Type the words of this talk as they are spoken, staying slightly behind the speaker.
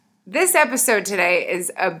This episode today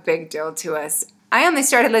is a big deal to us. I only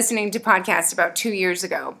started listening to podcasts about 2 years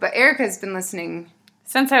ago, but Erica's been listening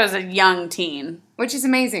since I was a young teen, which is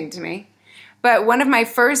amazing to me. But one of my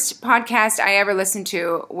first podcasts I ever listened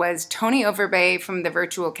to was Tony Overbay from The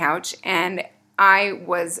Virtual Couch, and I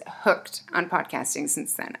was hooked on podcasting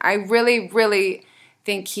since then. I really, really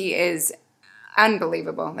think he is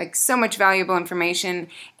unbelievable. Like, so much valuable information,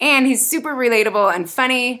 and he's super relatable and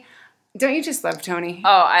funny. Don't you just love Tony? Oh,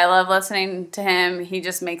 I love listening to him. He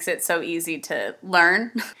just makes it so easy to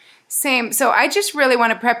learn. Same. So I just really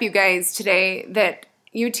want to prep you guys today that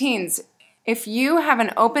you teens, if you have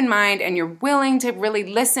an open mind and you're willing to really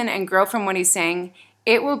listen and grow from what he's saying,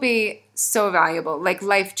 it will be so valuable, like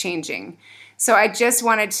life-changing. So I just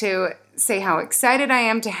wanted to say how excited I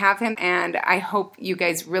am to have him, and I hope you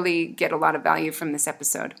guys really get a lot of value from this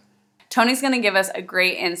episode. Tony's going to give us a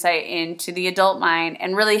great insight into the adult mind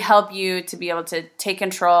and really help you to be able to take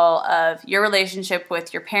control of your relationship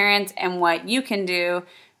with your parents and what you can do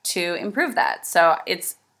to improve that. So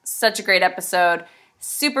it's such a great episode,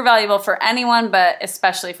 super valuable for anyone, but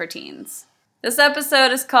especially for teens. This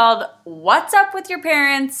episode is called What's Up With Your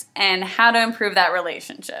Parents and How to Improve That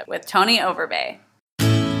Relationship with Tony Overbay.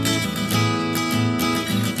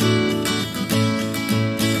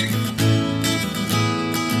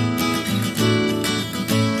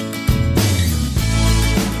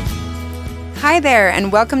 Hi there,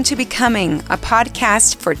 and welcome to Becoming, a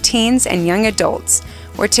podcast for teens and young adults,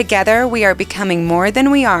 where together we are becoming more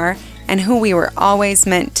than we are and who we were always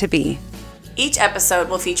meant to be. Each episode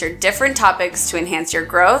will feature different topics to enhance your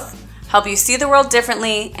growth, help you see the world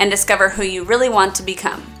differently, and discover who you really want to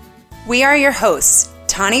become. We are your hosts,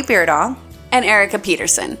 Tani Beardall and Erica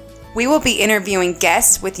Peterson. We will be interviewing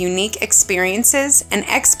guests with unique experiences and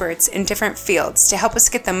experts in different fields to help us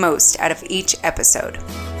get the most out of each episode.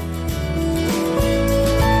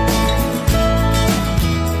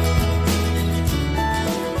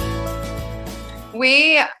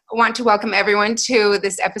 We want to welcome everyone to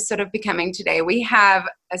this episode of Becoming today. We have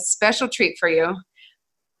a special treat for you.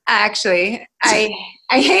 Actually, I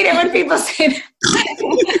hate it when people say that.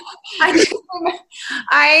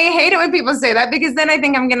 I hate it when people say that because then I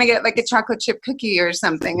think I'm going to get like a chocolate chip cookie or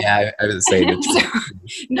something. Yeah, I would say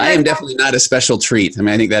I am definitely not a special treat. I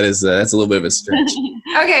mean, I think that's a little bit of a stretch.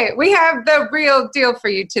 Okay, we have the real deal for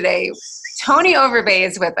you today. Tony Overbay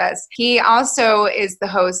is with us. He also is the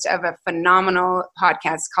host of a phenomenal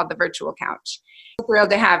podcast called The Virtual Couch. Thrilled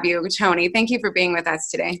to have you, Tony. Thank you for being with us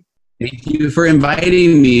today. Thank you for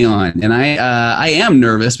inviting me on. And I am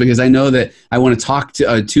nervous because I know that I want to talk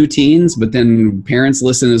to teens, but then parents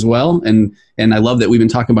listen as well. And I love that we've been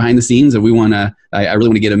talking behind the scenes, and I really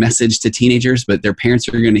want to get a message to teenagers, but their parents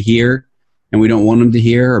are going to hear, and we don't want them to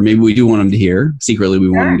hear, or maybe we do want them to hear. Secretly, we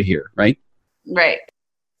want them to hear, right? Right.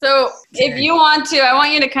 So if you want to, I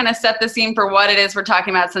want you to kind of set the scene for what it is we're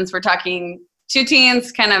talking about, since we're talking to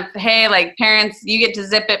teens, kind of, hey, like parents, you get to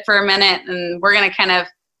zip it for a minute, and we're going to kind of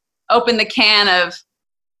open the can of,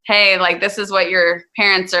 hey, like this is where your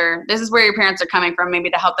parents are coming from, maybe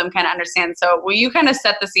to help them kind of understand. So will you kind of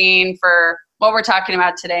set the scene for what we're talking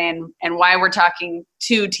about today and why we're talking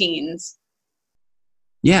to teens?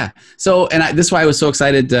 Yeah. So, this is why I was so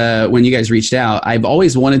excited when you guys reached out. I've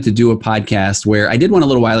always wanted to do a podcast where I did one a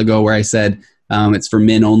little while ago where I said it's for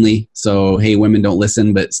men only. So, hey, women don't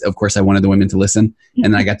listen. But of course, I wanted the women to listen.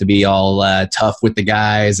 And then I got to be all tough with the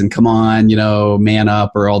guys and come on, man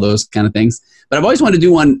up or all those kind of things. But I've always wanted to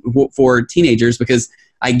do one for teenagers because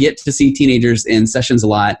I get to see teenagers in sessions a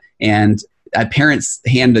lot. And parents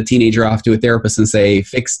hand a teenager off to a therapist and say,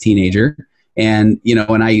 fix teenager. And,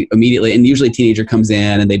 and I immediately, and usually a teenager comes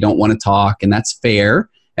in and they don't want to talk, and that's fair.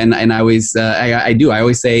 And I always, I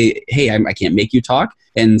always say, hey, I can't make you talk.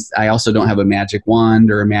 And I also don't have a magic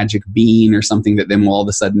wand or a magic bean or something that then will all of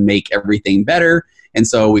a sudden make everything better. And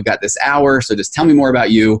so we've got this hour. So just tell me more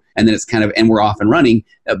about you. And then it's and we're off and running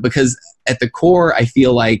because at the core, I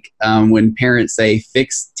feel like when parents say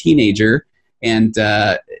fix teenager. And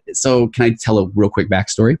so can I tell a real quick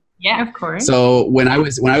backstory? Yeah, of course. So when I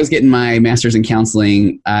was getting my master's in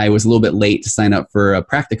counseling, I was a little bit late to sign up for a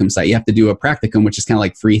practicum site. You have to do a practicum, which is kind of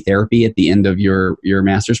like free therapy at the end of your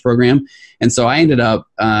master's program. And so I ended up,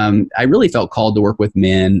 I really felt called to work with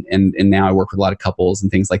men, and now I work with a lot of couples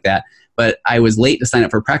and things like that. But I was late to sign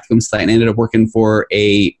up for a practicum site and ended up working for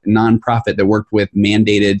a nonprofit that worked with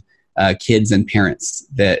mandated kids and parents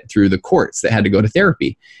that through the courts that had to go to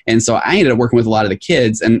therapy. And so I ended up working with a lot of the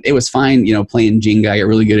kids, and it was fine, playing Jenga. I got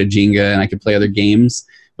really good at Jenga and I could play other games.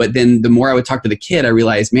 But then the more I would talk to the kid, I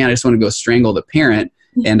realized, man, I just want to go strangle the parent.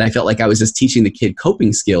 And I felt like I was just teaching the kid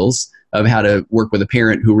coping skills of how to work with a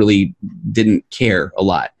parent who really didn't care a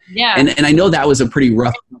lot. Yeah. And I know that was a pretty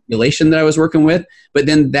rough population that I was working with, but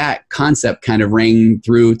then that concept kind of rang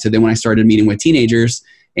through to then when I started meeting with teenagers.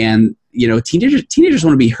 And, you know, teenagers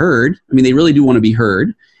want to be heard. I mean, they really do want to be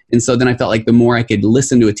heard. And so then I felt like the more I could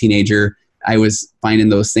listen to a teenager, I was finding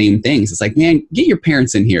those same things. It's like, man, get your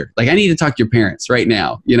parents in here. Like, I need to talk to your parents right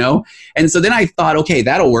now, you know? And so then I thought, okay,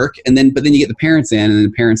 that'll work. But then you get the parents in, and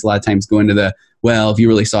the parents a lot of times go into the, well, if you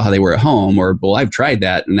really saw how they were at home, or, well, I've tried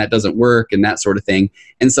that and that doesn't work, and that sort of thing.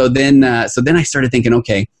 And so then I started thinking,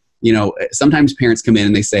 okay, you know, sometimes parents come in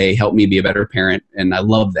and they say, help me be a better parent. And I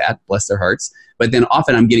love that, bless their hearts. But then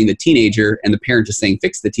often I'm getting the teenager, and the parent is saying,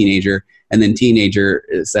 fix the teenager. And then teenager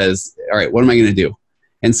says, all right, what am I going to do?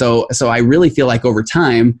 And so I really feel like over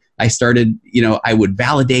time, I started, you know, I would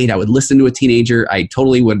validate, I would listen to a teenager. I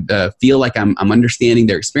totally would feel like I'm understanding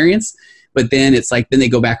their experience. But then it's like, then they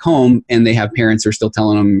go back home and they have parents who are still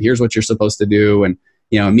telling them, here's what you're supposed to do. And,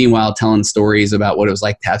 you know, meanwhile, telling stories about what it was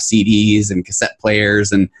like to have CDs and cassette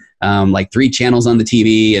players and like 3 channels on the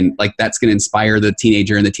TV. And like, that's going to inspire the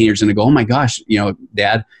teenager, and the teenager's going to go, oh my gosh, you know,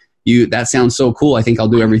 Dad, that sounds so cool. I think I'll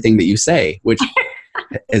do everything that you say, which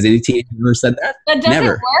has any teenager ever said that? That doesn't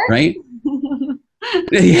Never, work. right?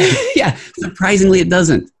 Yeah, surprisingly it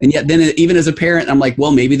doesn't. And yet then even as a parent, I'm like,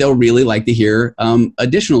 well, maybe they'll really like to hear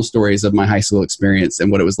additional stories of my high school experience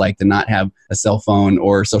and what it was like to not have a cell phone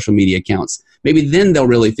or social media accounts. Maybe then they'll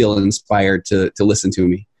really feel inspired to listen to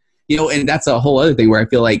me. You know, and that's a whole other thing where I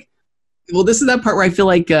feel like, well, this is that part where I feel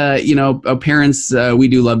like, you know, parents, we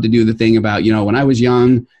do love to do the thing about, you know, when I was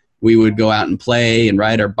young, we would go out and play and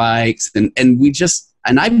ride our bikes,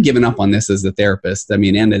 and I've given up on this as a therapist, I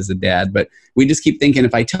mean, and as a dad, but we just keep thinking,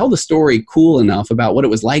 if I tell the story cool enough about what it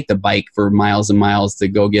was like to bike for miles and miles to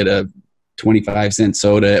go get a 25-cent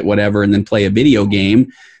soda at whatever, and then play a video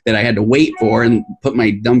game that I had to wait for and put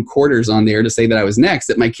my dumb quarters on there to say that I was next,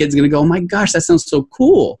 that my kid's going to go, oh my gosh, that sounds so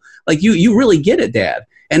cool. Like you really get it, Dad.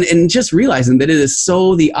 And just realizing that it is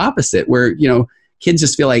so the opposite, where, you know, kids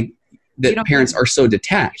just feel like that parents are so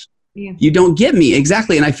detached. Yeah. You don't get me.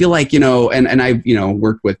 Exactly. And I feel like, you know, and I've, you know,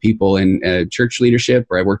 worked with people in church leadership,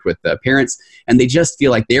 or I worked with parents, and they just feel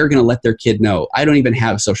like they're going to let their kid know, I don't even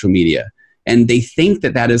have social media. And they think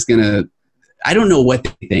that is going to, I don't know what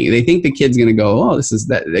they think. They think the kid's going to go, oh, this is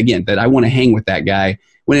that, again, that I want to hang with that guy.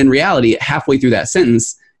 When in reality, halfway through that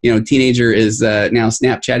sentence, you know, teenager is now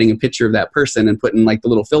Snapchatting a picture of that person and putting like the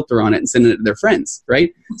little filter on it and sending it to their friends.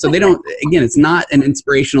 Right. So they don't, again, it's not an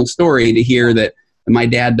inspirational story to hear that my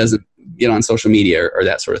dad doesn't get on social media or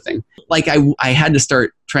that sort of thing. Like I had to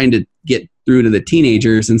start trying to get through to the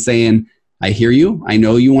teenagers and saying, I hear you. I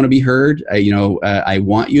know you want to be heard. I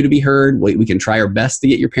want you to be heard. We can try our best to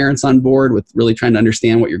get your parents on board with really trying to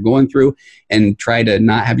understand what you're going through, and try to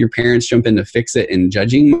not have your parents jump in to fix it in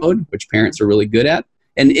judging mode, which parents are really good at.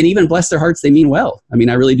 And even bless their hearts, they mean well. I mean,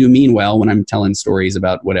 I really do mean well when I'm telling stories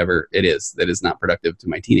about whatever it is that is not productive to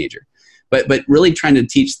my teenager. But really trying to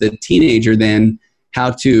teach the teenager then how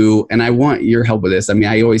to, and I want your help with this. I mean,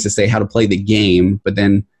 I always just say how to play the game, but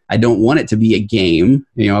then I don't want it to be a game.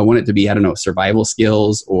 You know, I want it to be, I don't know, survival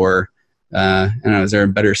skills, or, I don't know, is there a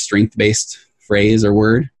better strength-based phrase or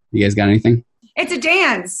word? You guys got anything? It's a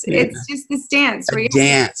dance. Yeah. It's just this dance where you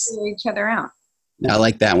dance. Figure each other out. I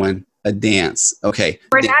like that one. A dance. Okay.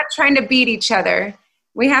 We're not trying to beat each other.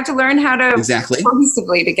 We have to learn how to work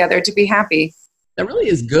cohesively together to be happy. That really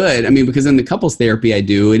is good. I mean, because in the couples therapy I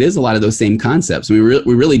do, it is a lot of those same concepts. We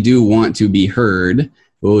really do want to be heard.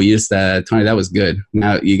 Oh, you just, Tony, that was good.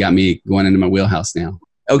 Now you got me going into my wheelhouse now.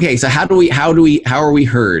 Okay, so how are we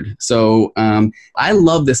heard? So I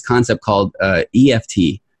love this concept called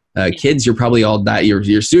EFT. Kids, you're probably all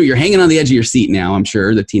you're hanging on the edge of your seat now. I'm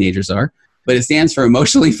sure the teenagers are, but it stands for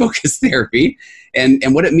emotionally focused therapy.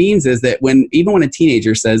 And what it means is that even when a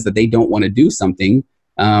teenager says that they don't want to do something,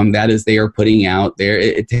 that is, they are putting out there.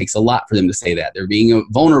 It takes a lot for them to say that. They're being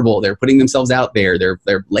vulnerable. They're putting themselves out there.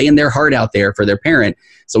 They're laying their heart out there for their parent.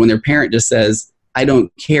 So when their parent just says, I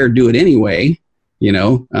don't care, do it anyway, you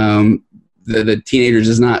know, the teenager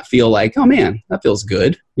does not feel like, oh man, that feels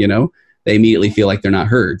good. You know, they immediately feel like they're not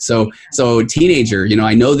heard. So teenager, you know,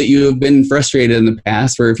 I know that you have been frustrated in the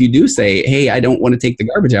past where if you do say, hey, I don't want to take the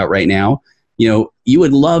garbage out right now, you know, you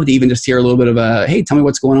would love to even just hear a little bit of a, hey, tell me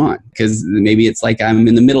what's going on. Because maybe it's like I'm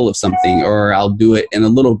in the middle of something, or I'll do it in a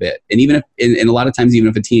little bit. And even if, and a lot of times, even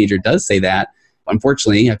if a teenager does say that,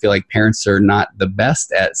 unfortunately, I feel like parents are not the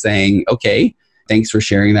best at saying, okay, thanks for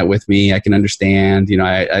sharing that with me. I can understand, you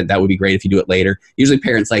know, that would be great if you do it later. Usually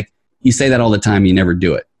parents like, you say that all the time, you never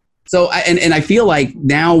do it. So, and I feel like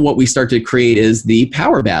now what we start to create is the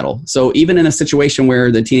power battle. So even in a situation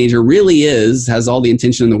where the teenager really has all the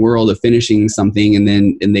intention in the world of finishing something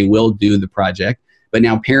and they will do the project, but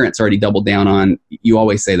now parents already doubled down on, you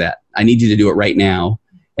always say that, I need you to do it right now.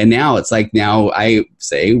 And now it's like, now I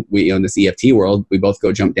say, in this EFT world, we both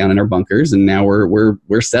go jump down in our bunkers, and now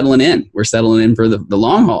we're settling in. We're settling in for the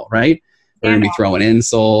long haul, right? We're going to be throwing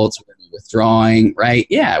insults, we're going to be withdrawing, right?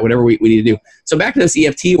 Yeah, whatever we need to do. So back to this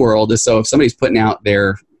EFT world is, so if somebody's putting out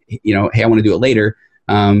their, hey, I want to do it later,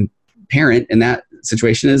 parent in that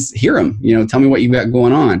situation is hear them, tell me what you've got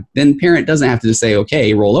going on. Then parent doesn't have to just say,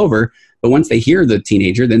 okay, roll over. But once they hear the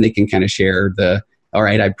teenager, then they can kind of share all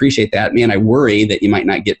right, I appreciate that. Man, I worry that you might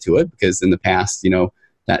not get to it because in the past,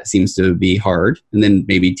 that seems to be hard. And then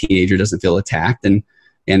maybe teenager doesn't feel attacked. And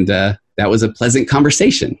that was a pleasant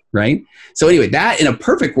conversation, right? So anyway, that in a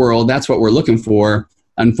perfect world, that's what we're looking for.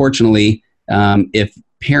 Unfortunately, if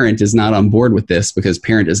parent is not on board with this, because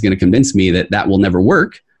parent is going to convince me that will never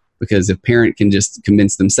work, because if parent can just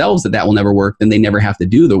convince themselves that will never work, then they never have to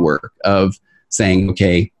do the work of saying,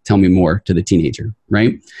 okay, tell me more to the teenager,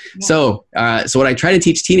 right? Yeah. So what I try to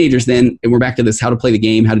teach teenagers then, and we're back to this, how to play the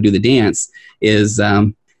game, how to do the dance, is,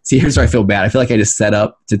 see, here's where I feel bad. I feel like I just set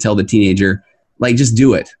up to tell the teenager, like, just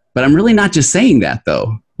do it. But I'm really not just saying that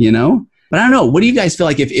though, But I don't know. What do you guys feel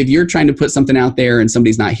like if you're trying to put something out there and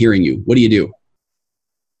somebody's not hearing you? What do you do?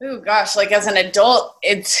 Oh gosh, like as an adult,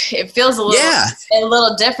 it feels a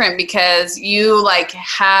little different because you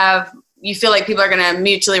you feel like people are going to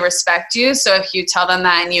mutually respect you. So if you tell them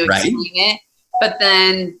that and you explain it, but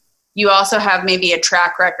then you also have maybe a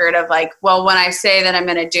track record of like, well, when I say that I'm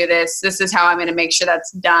going to do this, this is how I'm going to make sure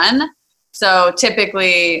that's done. So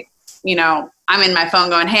typically, I'm in my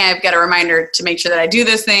phone going, hey, I've got a reminder to make sure that I do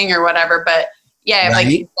this thing or whatever. But yeah, like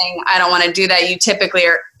you're saying, I don't want to do that. You typically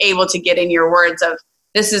are able to get in your words of,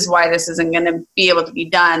 this is why this isn't going to be able to be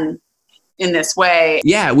done in this way.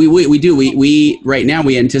 Yeah, we do. We right now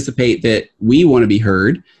we anticipate that we want to be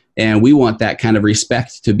heard, and we want that kind of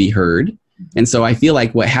respect to be heard. And so I feel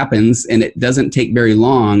like what happens, and it doesn't take very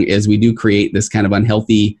long, is we do create this kind of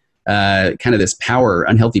unhealthy,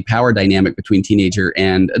 unhealthy power dynamic between teenager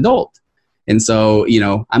and adult. And so,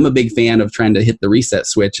 I'm a big fan of trying to hit the reset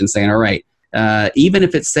switch and saying, all right, even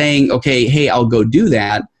if it's saying, okay, hey, I'll go do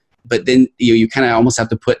that. But then you kind of almost have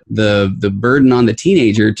to put the burden on the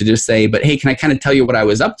teenager to just say, but hey, can I kind of tell you what I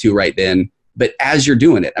was up to right then? But as you're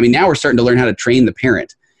doing it, I mean, now we're starting to learn how to train the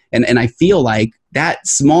parent. And I feel like that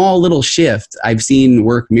small little shift I've seen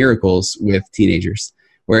work miracles with teenagers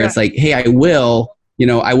where it's like, hey, I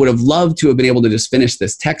would have loved to have been able to just finish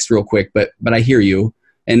this text real quick, but I hear you.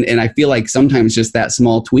 And I feel like sometimes just that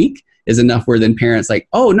small tweak is enough where then parents like,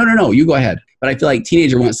 oh, no, you go ahead. But I feel like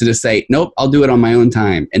teenager wants to just say, nope, I'll do it on my own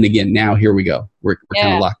time. And again, now here we go. We're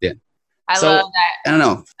kind of locked in. I love that. I don't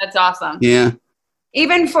know. That's awesome. Yeah.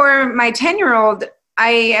 Even for my 10-year-old, I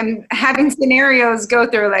am having scenarios go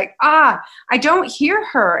through like, I don't hear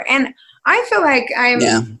her. And I feel like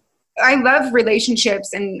I love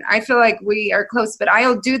relationships and I feel like we are close, but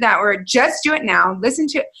I'll do that or just do it now, listen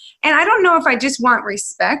to it. And I don't know if I just want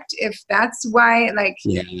respect, if that's why,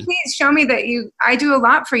 please show me that I do a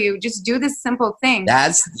lot for you. Just do this simple thing.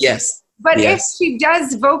 Yes. But if she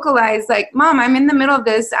does vocalize like, Mom, I'm in the middle of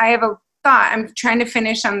this. I have a thought. I'm trying to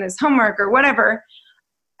finish on this homework or whatever.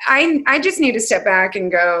 I just need to step back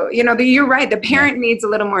and go, you're right. The parent needs a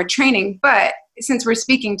little more training, but since we're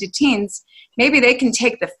speaking to teens, maybe they can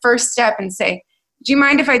take the first step and say, do you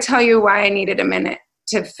mind if I tell you why I needed a minute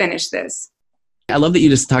to finish this? I love that you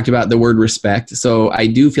just talked about the word respect. So I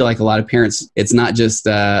do feel like a lot of parents, it's not just,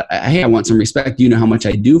 hey, I want some respect. Do you know how much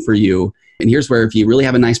I do for you? And here's where if you really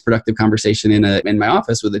have a nice productive conversation in my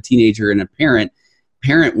office with a teenager and a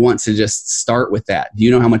parent wants to just start with that. Do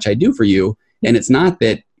you know how much I do for you? And it's not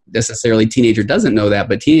that necessarily teenager doesn't know that,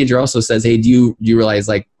 but teenager also says, hey, do you realize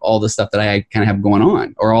like all the stuff that I kind of have going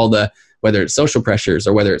on, or all the, whether it's social pressures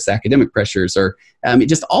or whether it's academic pressures or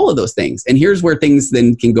just all of those things. And here's where things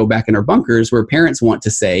then can go back in our bunkers where parents want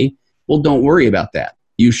to say, well, don't worry about that.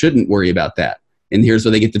 You shouldn't worry about that. And here's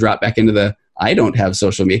where they get to drop back into I don't have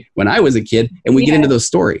social media when I was a kid, and we get into those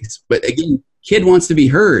stories. But again, kid wants to be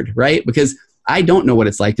heard, right? Because I don't know what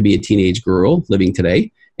it's like to be a teenage girl living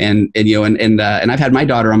today. And I've had my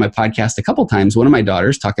daughter on my podcast a couple times. One of my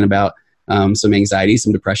daughters talking about some anxiety,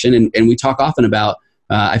 some depression. And we talk often about,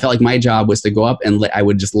 I felt like my job was to go up and I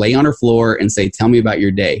would just lay on her floor and say, tell me about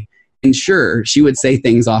your day. And sure, she would say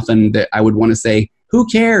things often that I would want to say, who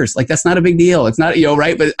cares? Like, that's not a big deal. It's not,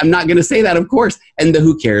 right? But I'm not going to say that, of course. And the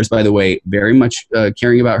who cares, by the way, very much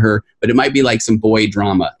caring about her. But it might be like some boy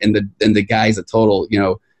drama and the guy's a total,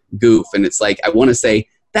 goof. And it's like, I want to say,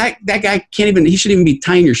 that guy can't even, he shouldn't even be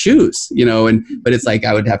tying your shoes, but it's like,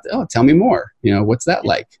 I would have to, tell me more, what's that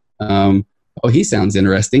like? He sounds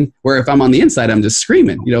interesting. Where if I'm on the inside, I'm just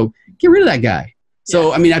screaming, get rid of that guy.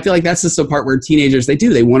 So, I feel like that's just the part where teenagers,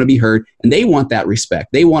 they want to be heard, and they want that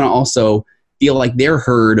respect. They want to also feel like they're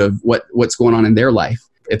heard of what's going on in their life.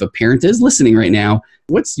 If a parent is listening right now,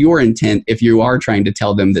 what's your intent if you are trying to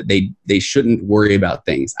tell them that they shouldn't worry about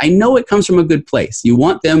things? I know it comes from a good place. You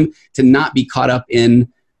want them to not be caught up in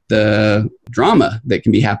the drama that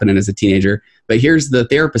can be happening as a teenager. But here's the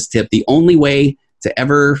therapist tip. The only way to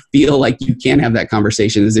ever feel like you can have that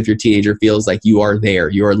conversation is if your teenager feels like you are there,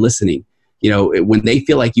 you are listening. When they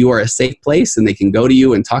feel like you are a safe place and they can go to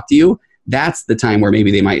you and talk to you, that's the time where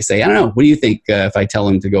maybe they might say, I don't know, what do you think if I tell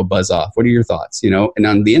them to go buzz off? What are your thoughts? And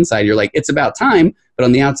on the inside, you're like, it's about time. But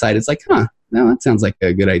on the outside, it's like, no, that sounds like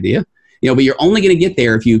a good idea. But you're only going to get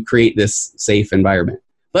there if you create this safe environment.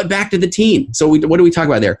 But back to the teen. So what do we talk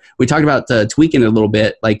about there? We talked about tweaking it a little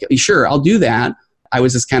bit. Like, sure, I'll do that. I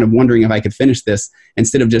was just kind of wondering if I could finish this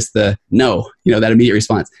instead of just the no, that immediate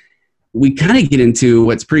response. We kind of get into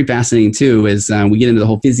what's pretty fascinating too is we get into the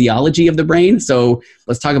whole physiology of the brain. So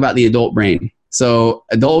let's talk about the adult brain. So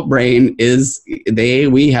adult brain is,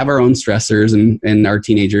 we have our own stressors, and our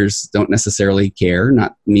teenagers don't necessarily care,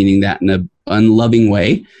 not meaning that in an unloving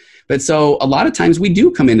way. But so a lot of times we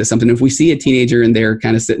do come into something. If we see a teenager and they're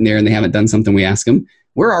kind of sitting there and they haven't done something, we ask them,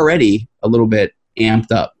 we're already a little bit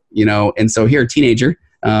amped up, And so here, teenager,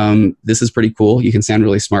 this is pretty cool. You can sound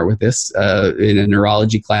really smart with this in a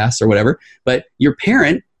neurology class or whatever. But your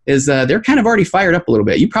parent is, they're kind of already fired up a little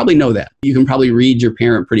bit. You probably know that. You can probably read your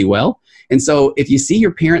parent pretty well. And so if you see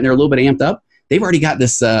your parent and they're a little bit amped up, they've already got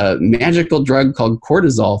this magical drug called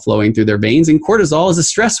cortisol flowing through their veins. And cortisol is a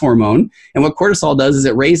stress hormone. And what cortisol does is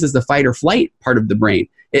it raises the fight or flight part of the brain.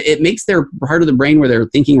 It makes their part of the brain where they're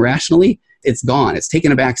thinking rationally, it's gone. It's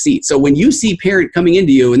taken a back seat. So when you see parent coming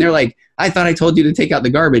into you and they're like, I thought I told you to take out the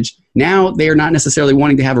garbage. Now they are not necessarily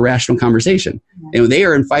wanting to have a rational conversation. And they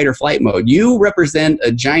are in fight or flight mode. You represent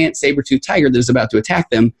a giant saber-toothed tiger that is about to attack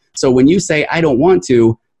them. So when you say, I don't want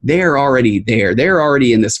to, they're already there. They're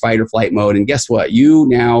already in this fight or flight mode. And guess what? You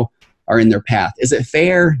now are in their path. Is it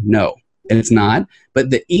fair? No, it's not. But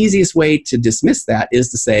the easiest way to dismiss that is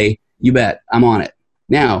to say, you bet, I'm on it.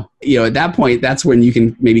 Now, at that point, that's when you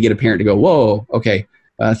can maybe get a parent to go, whoa, okay,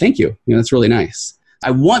 thank you. That's really nice. I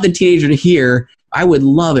want the teenager to hear, I would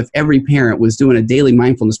love if every parent was doing a daily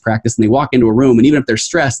mindfulness practice and they walk into a room, and even if they're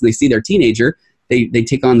stressed and they see their teenager, they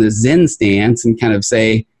take on the Zen stance and kind of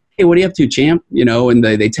say, hey, what are you up to, champ? And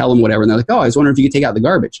they tell them whatever. And they're like, oh, I was wondering if you could take out the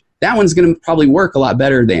garbage. That one's going to probably work a lot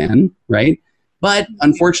better than, right? But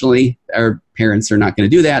unfortunately, our parents are not going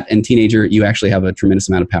to do that. And teenager, you actually have a tremendous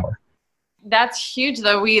amount of power. That's huge,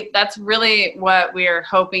 though. That's really what we're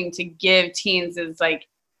hoping to give teens is like,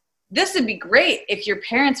 this would be great if your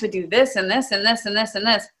parents would do this and this and this and this and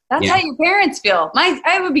this. That's how your parents feel.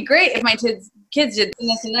 It would be great if my kids did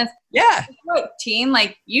this and this. Yeah. Look, teen,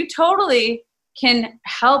 like you totally can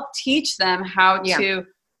help teach them how to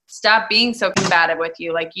stop being so combative with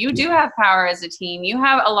you. Like you do have power as a teen. You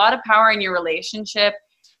have a lot of power in your relationship.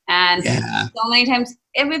 And so many times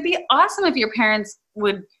it would be awesome if your parents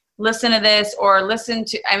would listen to this or listen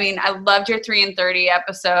to, I loved your 3 and 30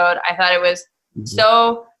 episode. I thought it was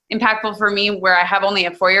so impactful for me where I have only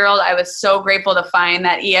a 4-year-old. I was so grateful to find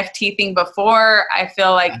that EFT thing before. I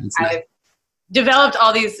feel like I've developed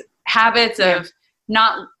all these habits of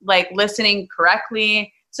not like listening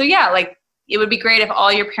correctly. So like it would be great if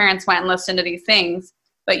all your parents went and listened to these things,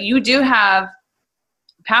 but you do have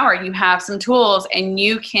power. You have some tools and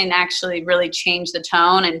you can actually really change the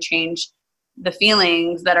tone and change the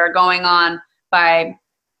feelings that are going on by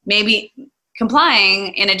maybe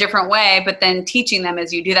complying in a different way, but then teaching them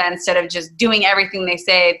as you do that instead of just doing everything they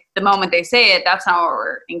say the moment they say it. That's not what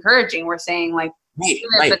we're encouraging. We're saying like,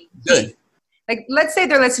 right. Good. Like, let's say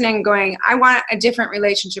they're listening going, I want a different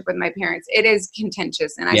relationship with my parents. It is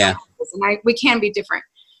contentious and we can be different.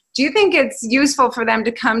 Do you think it's useful for them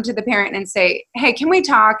to come to the parent and say, hey, can we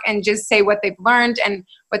talk, and just say what they've learned and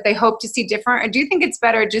what they hope to see different? Or do you think it's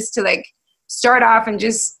better just to like start off and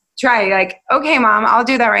just try like, okay, mom, I'll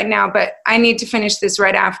do that right now, but I need to finish this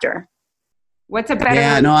right after? What's a better?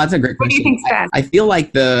 Yeah, no, that's a great question. What do you think's best? I feel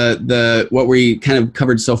like the what we kind of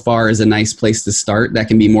covered so far is a nice place to start. That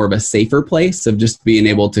can be more of a safer place of just being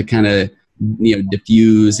able to kind of,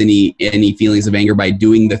 diffuse any feelings of anger by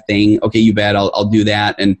doing the thing. Okay, you bet, I'll do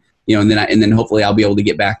that, and and then hopefully I'll be able to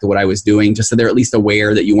get back to what I was doing, just so they're at least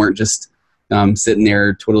aware that you weren't just sitting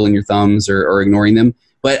there twiddling your thumbs or ignoring them.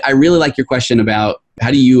 But I really like your question about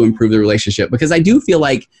how do you improve the relationship, because I do feel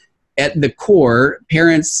like at the core,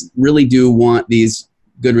 parents really do want these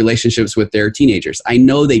good relationships with their teenagers. I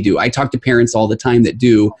know they do. I talk to parents all the time that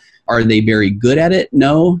do. Are they very good at it?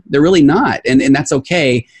 No, they're really not. And that's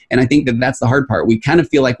okay. And I think that that's the hard part. We kind of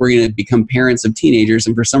feel like we're going to become parents of teenagers.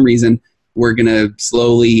 And for some reason, we're going to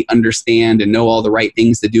slowly understand and know all the right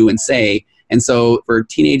things to do and say. And so for a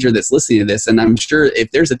teenager that's listening to this, and I'm sure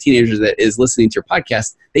if there's a teenager that is listening to your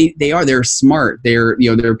podcast, they're smart. They're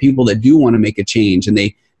people that do want to make a change, and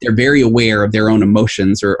they're very aware of their own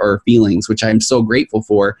emotions or feelings, which I'm so grateful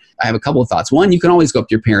for. I have a couple of thoughts. One, you can always go up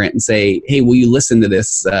to your parent and say, hey, will you listen to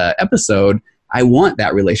this episode? I want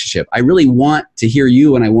that relationship. I really want to hear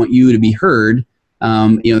you, and I want you to be heard.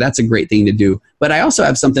 That's a great thing to do. But I also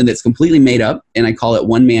have something that's completely made up, and I call it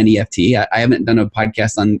One Man EFT. I haven't done a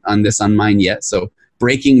podcast on this on mine yet. So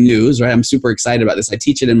breaking news, right? I'm super excited about this. I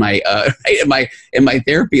teach it in my in my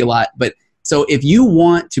therapy a lot. But so if you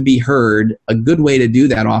want to be heard, a good way to do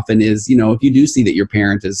that often is, if you do see that your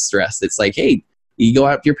parent is stressed, it's like, hey, you go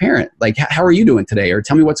out to your parent, like, how are you doing today? Or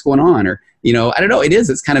tell me what's going on. Or, I don't know.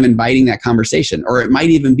 It's kind of inviting that conversation. Or it might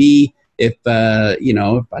even be if I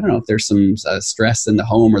don't know if there's some stress in the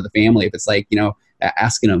home or the family, if it's like,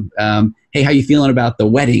 asking them, hey, how you feeling about the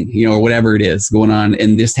wedding, or whatever it is going on,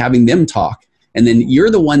 and just having them talk. And then you're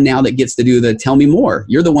the one now that gets to do the tell me more.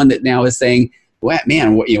 You're the one that now is saying, well,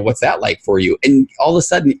 man, what's that like for you? And all of a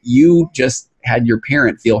sudden you just had your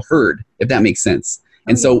parent feel heard, if that makes sense.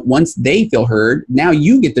 And so once they feel heard, now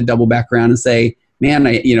you get to double back around and say, man,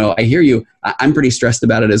 I hear you. I'm pretty stressed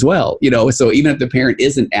about it as well. So even if the parent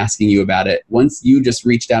isn't asking you about it, once you just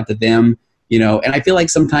reached out to them, and I feel like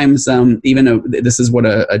sometimes this is what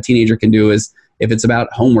a teenager can do is if it's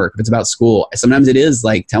about homework, if it's about school, sometimes it is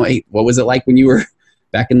like, tell me, hey, what was it like when you were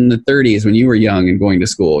back in the 30s when you were young and going to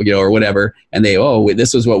school, or whatever. And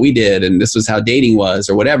this was what we did. And this was how dating was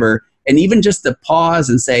or whatever. And even just to pause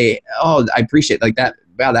and say, oh, I appreciate like that.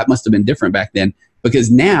 Wow, that must've been different back then,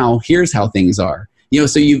 because now here's how things are,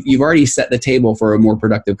 so you've already set the table for a more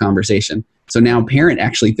productive conversation. So now parent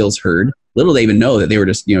actually feels heard. Little they even know that they were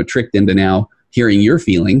just, tricked into now hearing your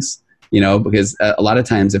feelings, because a lot of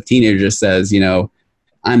times if teenager just says,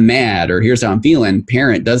 I'm mad, or here's how I'm feeling,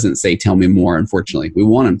 parent doesn't say, tell me more. Unfortunately, we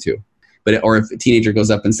want them to. Or if a teenager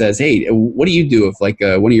goes up and says, hey, what do you do if like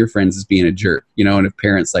one of your friends is being a jerk, and if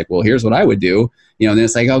parents like, well, here's what I would do, then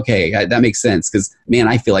it's like, okay, that makes sense. Cause man,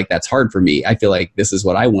 I feel like that's hard for me. I feel like this is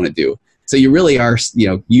what I want to do. So you really are,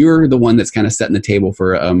 you're the one that's kind of setting the table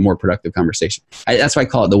for a more productive conversation. That's why I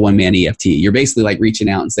call it the One Man EFT. You're basically like reaching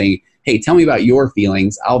out and saying, hey, tell me about your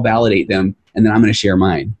feelings. I'll validate them. And then I'm going to share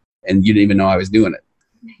mine. And you didn't even know I was doing it.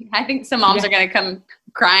 I think some moms are going to come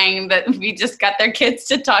crying that we just got their kids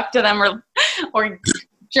to talk to them or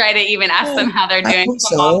try to even ask them how they're doing.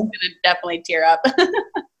 Some moms are going to definitely tear up.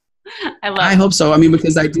 I hope so. I mean,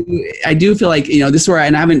 because I do feel like, this is where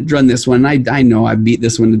and I haven't done this one. I know I beat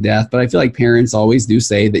this one to death, but I feel like parents always do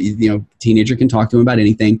say that, teenager can talk to them about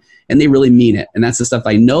anything and they really mean it. And that's the stuff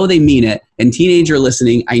I know they mean it. And teenager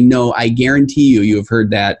listening, I guarantee you have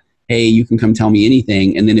heard that, hey, you can come tell me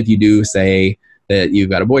anything. And then if you do say that you've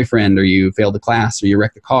got a boyfriend or you failed the class or you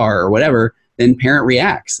wrecked the car or whatever, then parent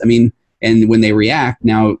reacts. I mean, and when they react,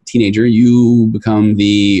 now teenager, you become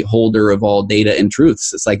the holder of all data and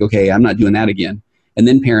truths. It's like, okay, I'm not doing that again. And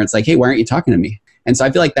then parents like, hey, why aren't you talking to me? And so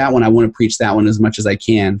I feel like that one, I want to preach that one as much as I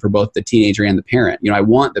can for both the teenager and the parent. I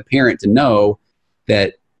want the parent to know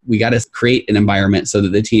that we got to create an environment so that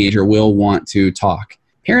the teenager will want to talk.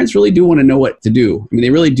 Parents really do want to know what to do. I mean,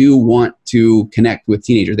 they really do want to connect with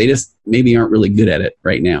teenagers. They just maybe aren't really good at it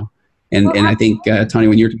right now. And I think, Tony,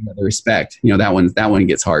 when you're talking about the respect, that one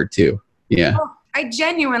gets hard too. Yeah. Well,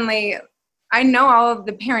 I know all of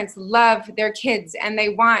the parents love their kids and they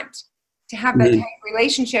want to have that kind of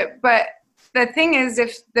relationship. But the thing is,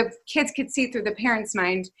 if the kids could see through the parents'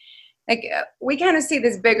 mind, like we kind of see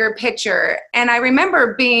this bigger picture. And I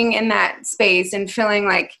remember being in that space and feeling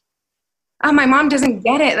like, oh, my mom doesn't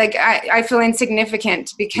get it. Like I feel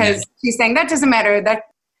insignificant because she's saying that doesn't matter. That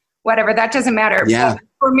doesn't matter. Yeah. But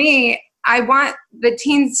for me, I want the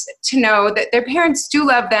teens to know that their parents do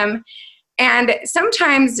love them. And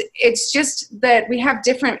sometimes it's just that we have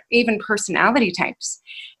different even personality types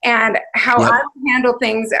and how I handle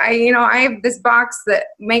things. I have this box that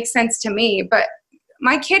makes sense to me, but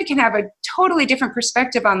my kid can have a totally different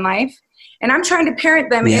perspective on life. And I'm trying to parent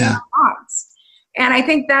them in that box. And I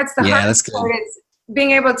think that's the hardest part is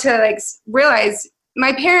being able to realize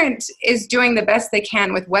my parent is doing the best they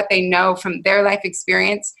can with what they know from their life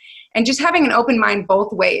experience and just having an open mind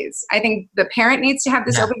both ways. I think the parent needs to have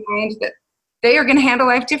this open mind that they are going to handle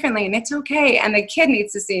life differently and it's okay. And the kid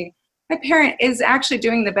needs to see my parent is actually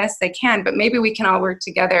doing the best they can, but maybe we can all work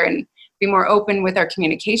together and be more open with our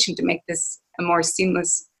communication to make this a more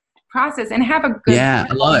seamless process and have a good I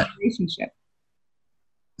love it. relationship.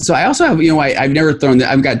 So I also have, I've never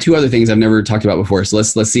I've got two other things I've never talked about before. So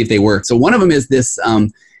let's see if they work. So one of them is this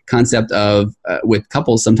concept of with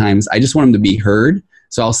couples, sometimes I just want them to be heard.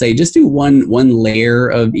 So I'll say, just do one layer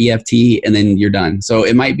of EFT and then you're done. So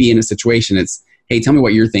it might be in a situation, it's, hey, tell me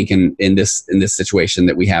what you're thinking in this situation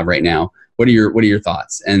that we have right now. What are your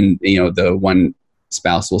thoughts? And the one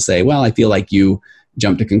spouse will say, well, I feel like you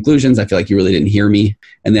jumped to conclusions. I feel like you really didn't hear me.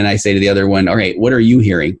 And then I say to the other one, all right, what are you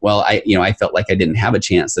hearing? Well, I felt like I didn't have a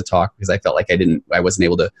chance to talk because I felt like I wasn't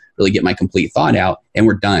able to really get my complete thought out, and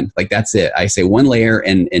we're done. Like, that's it. I say one layer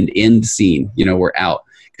and end scene, we're out.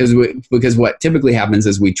 Because what typically happens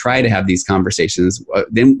is we try to have these conversations.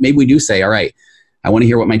 Then maybe we do say, all right, I want to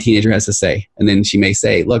hear what my teenager has to say. And then she may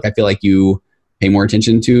say, look, I feel like you pay more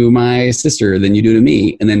attention to my sister than you do to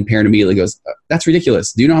me. And then parent immediately goes, that's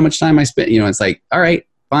ridiculous. Do you know how much time I spent? It's like, all right,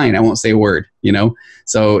 fine. I won't say a word,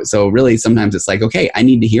 So really sometimes it's like, okay, I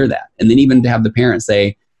need to hear that. And then even to have the parent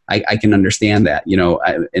say, I can understand that,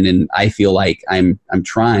 and then I feel like I'm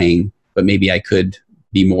trying, but maybe I could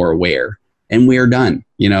be more aware. And we're done,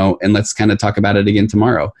 and let's kind of talk about it again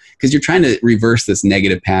tomorrow. Because you're trying to reverse this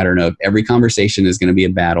negative pattern of every conversation is going to be a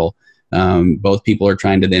battle. Both people are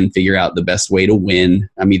trying to then figure out the best way to win.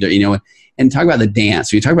 And talk about the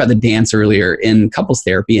dance. We talked about the dance earlier in couples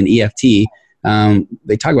therapy and EFT.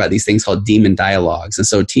 They talk about these things called demon dialogues. And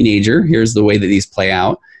so teenager, here's the way that these play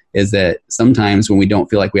out, is that sometimes when we don't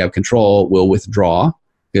feel like we have control, we'll withdraw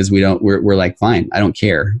because we're like, fine, I don't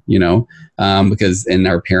care, because and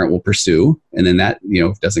our parent will pursue, and then that,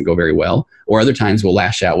 doesn't go very well. Or other times we'll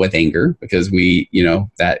lash out with anger because that's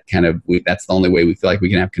the only way we feel like we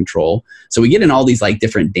can have control. So we get in all these like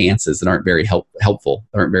different dances that aren't very helpful,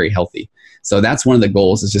 aren't very healthy. So that's one of the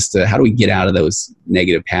goals, is just how do we get out of those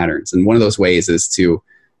negative patterns? And one of those ways is to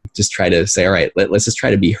just try to say, all right, let's just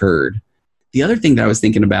try to be heard. The other thing that I was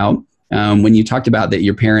thinking about, when you talked about that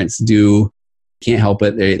your parents can't help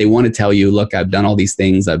it. They want to tell you, look, I've done all these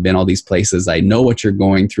things. I've been all these places. I know what you're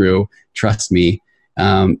going through. Trust me.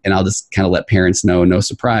 And I'll just kind of let parents know, no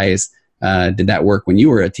surprise. Did that work when you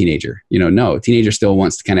were a teenager? No, teenager still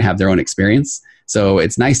wants to kind of have their own experience. So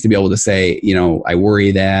it's nice to be able to say, I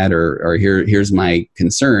worry that, or here's my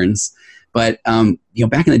concerns. But,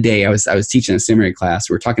 back in the day, I was teaching a seminary class.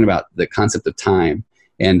 We were talking about the concept of time.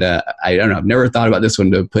 And I don't know, I've never thought about this one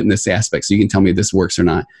to put in this aspect. So you can tell me if this works or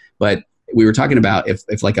not. But we were talking about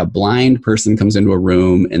if like a blind person comes into a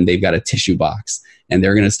room and they've got a tissue box and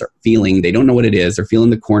they're going to start feeling, they don't know what it is. They're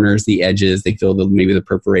feeling the corners, the edges, they feel maybe the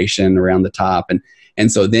perforation around the top. And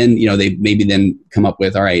so then, they maybe then come up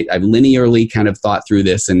with, all right, I've linearly kind of thought through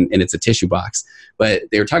this and it's a tissue box. But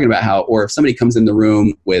they were talking about how, or if somebody comes in the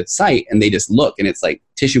room with sight and they just look and it's like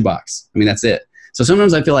tissue box. I mean, that's it. So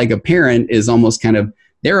sometimes I feel like a parent is almost kind of,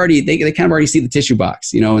 they kind of already see the tissue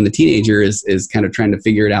box, and the teenager is kind of trying to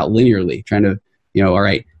figure it out linearly, trying to, all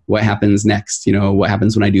right, what happens next? What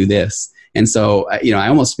happens when I do this? And so, I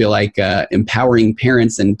almost feel like empowering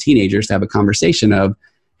parents and teenagers to have a conversation of,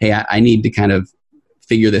 hey, I need to kind of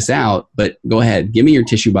figure this out, but go ahead, give me your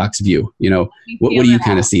tissue box view. What do you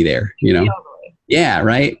kind of see there? Yeah,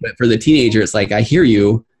 right. But for the teenager, it's like, I hear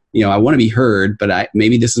you, I want to be heard, but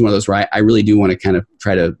maybe this is one of those where I really do want to kind of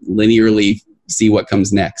try to linearly see what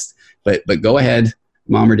comes next, but go ahead,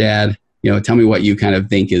 mom or dad, tell me what you kind of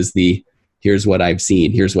think is here's what I've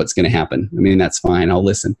seen, here's what's going to happen. I mean, that's fine. I'll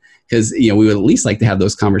listen, because, we would at least like to have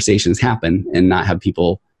those conversations happen and not have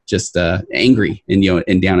people just angry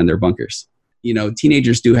and down in their bunkers.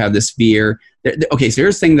 Teenagers do have this fear. Okay. So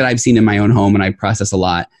here's the thing that I've seen in my own home and I process a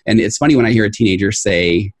lot. And it's funny when I hear a teenager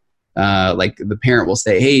say, like the parent will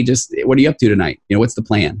say, hey, just what are you up to tonight? What's the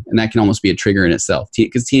plan? And that can almost be a trigger in itself,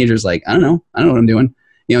 because teenagers like, I don't know what I'm doing.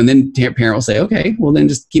 And then parent will say, okay, well then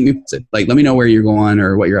just keep me posted. Like, let me know where you're going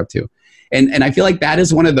or what you're up to. And I feel like that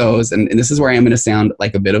is one of those, and this is where I am going to sound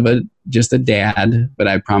like a bit of just a dad, but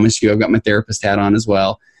I promise you I've got my therapist hat on as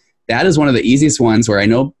well. That is one of the easiest ones where I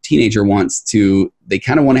know teenager they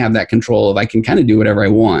kind of want to have that control of, I can kind of do whatever I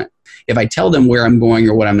want. If I tell them where I'm going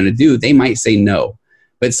or what I'm going to do, they might say no.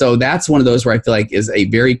 But so that's one of those where I feel like is a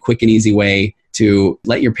very quick and easy way to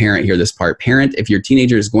let your parent hear this part. Parent, if your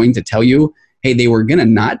teenager is going to tell you, hey, they were going to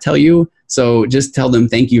not tell you, so just tell them,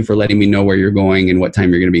 thank you for letting me know where you're going and what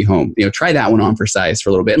time you're going to be home. Try that one on for size for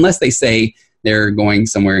a little bit, unless they say they're going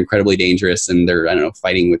somewhere incredibly dangerous and they're, I don't know,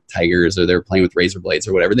 fighting with tigers or they're playing with razor blades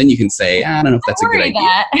or whatever. Then you can say, I don't know if that's a good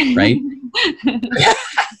idea, right?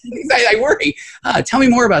 I worry. Tell me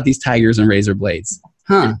more about these tigers and razor blades.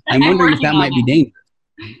 I'm wondering if that might be dangerous.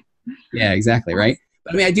 Yeah, exactly. Right.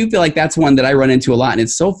 But I mean, I do feel like that's one that I run into a lot. And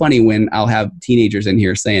it's so funny when I'll have teenagers in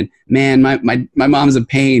here saying, man, my mom's a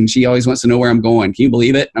pain. She always wants to know where I'm going. Can you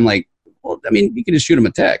believe it? I'm like, well, I mean, you can just shoot them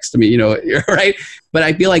a text. I mean, right? But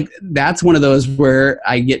I feel like that's one of those where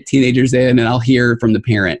I get teenagers in and I'll hear from the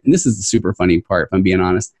parent. And this is the super funny part, if I'm being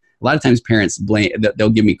honest. A lot of times parents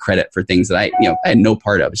they'll give me credit for things that I had no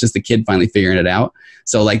part of. It's just the kid finally figuring it out.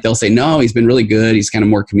 So like they'll say, no, he's been really good. He's kind of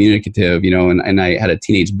more communicative, and I had a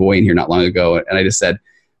teenage boy in here not long ago. And I just said,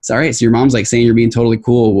 it's all right. So your mom's like saying you're being totally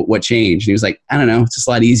cool. What changed? And he was like, I don't know. It's just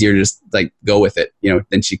a lot easier to just like go with it.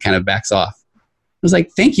 Then she kind of backs off. I was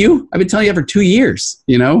like, thank you. I've been telling you that for 2 years,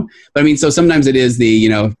 But I mean, so sometimes it is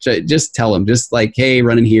just tell them, just like, hey,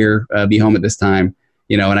 run in here, be home at this time,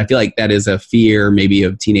 and I feel like that is a fear maybe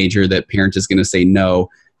of teenager that parent is going to say no.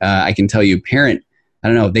 I can tell you parent, I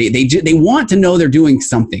don't know, they want to know they're doing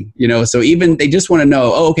something, so even they just want to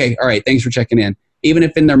know, oh, okay, all right, thanks for checking in. Even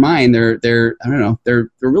if in their mind, they're I don't know,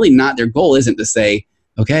 they're really not, their goal isn't to say,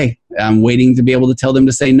 okay, I'm waiting to be able to tell them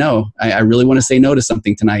to say no. I really want to say no to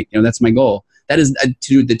something tonight. That's my goal. That is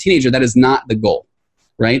to the teenager, that is not the goal,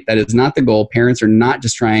 right? That is not the goal. Parents are not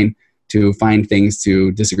just trying to find things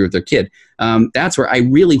to disagree with their kid. That's where I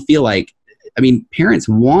really feel like, I mean, parents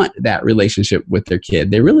want that relationship with their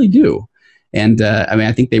kid. They really do. And I mean,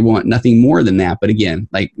 I think they want nothing more than that. But again,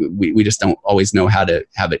 like we just don't always know how to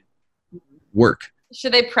have it work.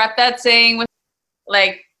 Should they prep that saying with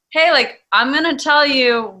like, hey, like, I'm going to tell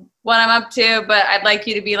you what I'm up to, but I'd like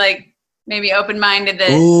you to be like, maybe open-minded that.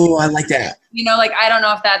 Oh, I like that. Like, I don't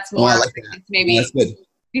know if that's more. I like that. Maybe. That's good.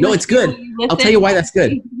 No, it's good. I'll tell you why that's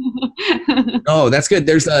good. Oh, that's good.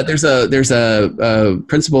 There's a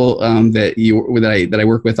principle that I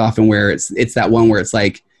work with often where it's that one where it's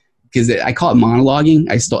like, because I call it monologuing.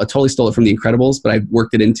 I totally stole it from The Incredibles, but I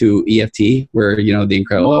worked it into EFT where, The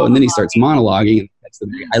Incredible, and then he starts monologuing.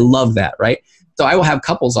 I love that, right? So I will have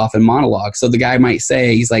couples often monologue. So the guy might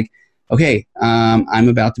say, he's like, okay, I'm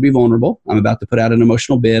about to be vulnerable. I'm about to put out an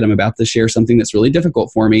emotional bid. I'm about to share something that's really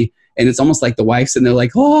difficult for me. And it's almost like the wife's sitting there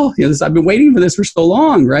like, oh, I've been waiting for this for so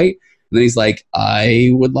long, right? And then he's like,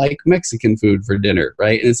 I would like Mexican food for dinner,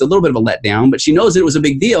 right? And it's a little bit of a letdown, but she knows it was a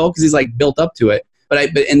big deal because he's like built up to it. But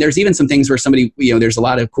there's even some things where somebody, there's a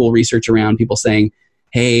lot of cool research around people saying,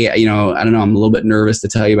 hey, I don't know, I'm a little bit nervous to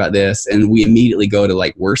tell you about this. And we immediately go to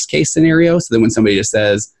like worst case scenario. So then when somebody just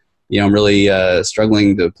says, I'm really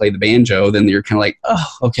struggling to play the banjo, then you're kind of like, oh,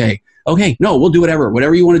 okay, no, we'll do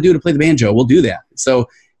whatever you want to do to play the banjo, we'll do that. So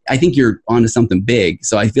I think you're onto something big.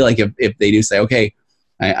 So I feel like if they do say, okay,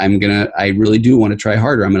 I really do want to try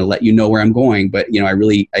harder, I'm going to let you know where I'm going, but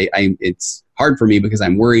it's hard for me because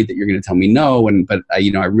I'm worried that you're going to tell me no, but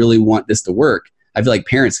I really want this to work. I feel like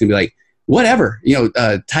parents can be like, whatever,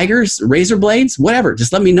 tigers, razor blades, whatever,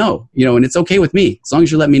 just let me know, and it's okay with me as long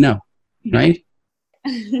as you let me know, right?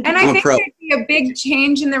 And I think there'd be a big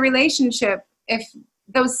change in the relationship if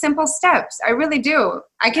those simple steps. I really do.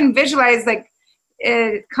 I can visualize like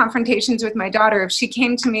confrontations with my daughter. If she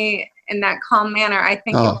came to me in that calm manner, I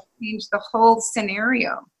think it would change the whole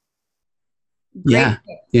scenario. Great.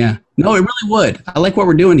 Yeah. No, it really would. I like what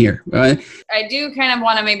we're doing here. I do kind of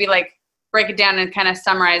want to maybe like break it down and kind of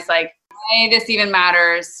summarize like why this even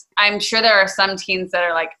matters. I'm sure there are some teens that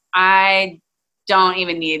are like, I don't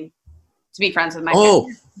even need to be friends with my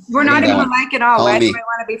kids. We're not even alike at all. Why do I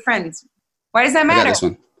want to be friends? Why does that matter? I got this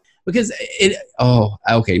one. Because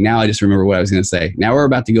okay, now I just remember what I was going to say. Now we're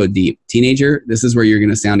about to go deep. Teenager, this is where you're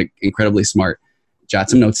going to sound incredibly smart. Jot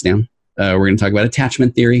some notes down. We're going to talk about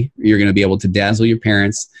attachment theory. You're going to be able to dazzle your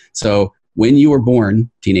parents. So when you were born,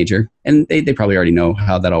 teenager, and they probably already know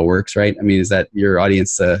how that all works, right? I mean, is that your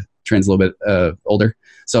audience trends a little bit older?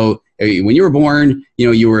 So when you were born,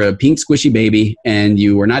 you were a pink squishy baby and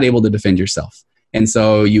you were not able to defend yourself. And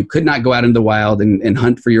so you could not go out into the wild and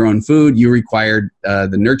hunt for your own food. You required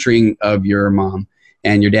the nurturing of your mom,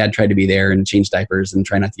 and your dad tried to be there and change diapers and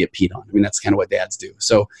try not to get peed on. I mean, that's kind of what dads do.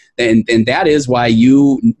 So, and that is why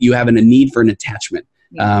you have a need for an attachment.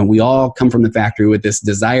 We all come from the factory with this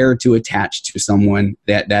desire to attach to someone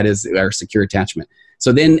that is our secure attachment.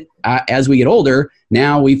 So then as we get older,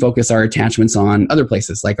 now we focus our attachments on other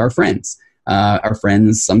places like our friends. Our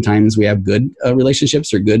friends, sometimes we have good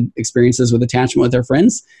relationships or good experiences with attachment with our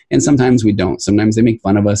friends, and sometimes we don't. Sometimes they make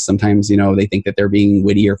fun of us. Sometimes, they think that they're being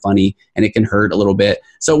witty or funny, and it can hurt a little bit.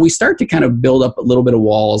 So we start to kind of build up a little bit of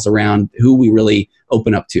walls around who we really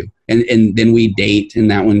open up to. And then we date, and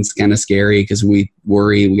that one's kind of scary because we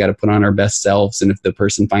worry we got to put on our best selves. And if the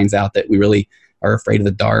person finds out that we really are afraid of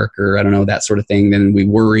the dark or I don't know, that sort of thing, then we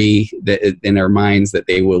worry that in our minds that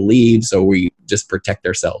they will leave. So we just protect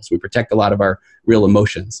ourselves. We protect a lot of our real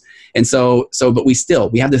emotions. And but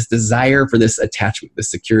we have this desire for this attachment, this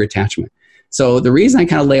secure attachment. So the reason I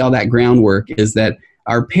kind of lay all that groundwork is that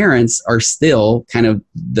our parents are still kind of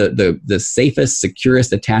the safest,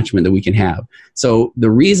 securest attachment that we can have. So the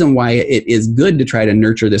reason why it is good to try to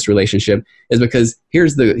nurture this relationship is because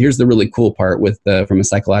here's the really cool part from a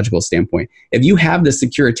psychological standpoint. If you have this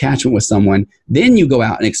secure attachment with someone, then you go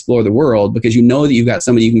out and explore the world because you know that you've got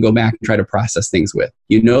somebody you can go back and try to process things with.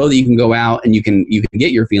 You know that you can go out and you can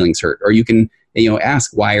get your feelings hurt, or you can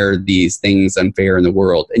ask, why are these things unfair in the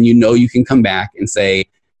world? And you can come back and say,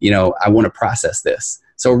 I want to process this.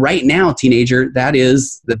 So right now, teenager, that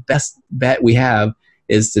is the best bet we have,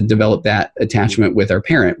 is to develop that attachment with our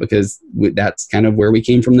parent, because that's kind of where we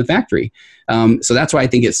came from, the factory. So that's why I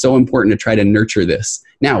think it's so important to try to nurture this.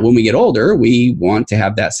 Now, when we get older, we want to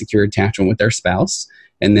have that secure attachment with our spouse.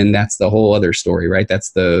 And then that's the whole other story, right?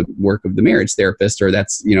 That's the work of the marriage therapist, or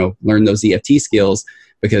that's, learn those EFT skills,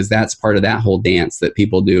 because that's part of that whole dance that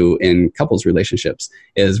people do in couples relationships,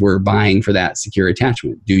 is we're vying for that secure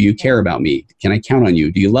attachment. Do you care about me? Can I count on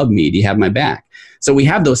you? Do you love me? Do you have my back? So we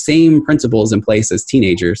have those same principles in place as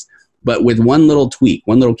teenagers, but with one little tweak,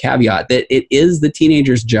 one little caveat, that it is the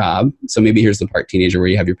teenager's job. So maybe here's the part, teenager, where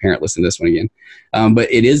you have your parent listen to this one again.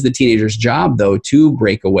 But it is the teenager's job, though, to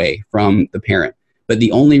break away from the parent. But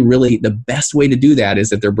the best way to do that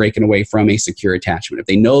is if they're breaking away from a secure attachment. If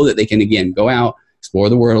they know that they can, again, go out, explore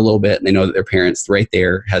the world a little bit, and they know that their parents right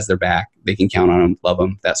there has their back, they can count on them, love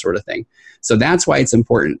them, that sort of thing. So that's why it's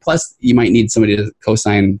important. Plus, you might need somebody to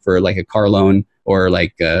co-sign for like a car loan, or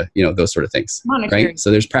like, those sort of things, monetary, right?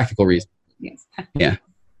 So there's practical reasons. Yes. Yeah.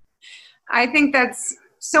 I think that's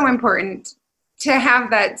so important to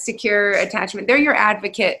have that secure attachment. They're your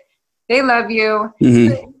advocate. They love you.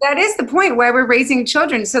 Mm-hmm. That is the point why we're raising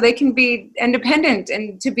children, so they can be independent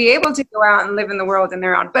and to be able to go out and live in the world on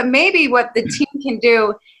their own. But maybe what the teen can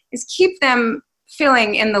do is keep them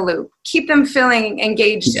feeling in the loop, keep them feeling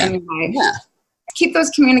engaged in life, keep those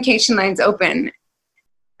communication lines open.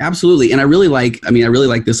 Absolutely. And I really like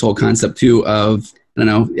this whole concept too of, I don't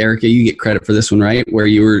know, Erica, you get credit for this one, right? Where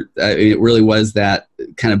you were, it really was that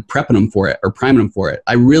kind of prepping them for it or priming them for it.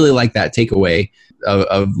 I really like that takeaway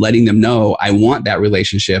of letting them know, I want that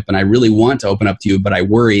relationship and I really want to open up to you, but I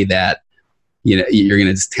worry that, you're going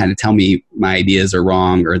to just kind of tell me my ideas are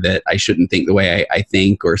wrong, or that I shouldn't think the way I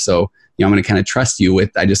think, or so, I'm going to kind of trust you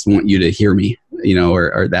with, I just want you to hear me,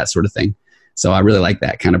 or that sort of thing. So I really like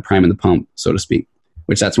that kind of priming the pump, so to speak.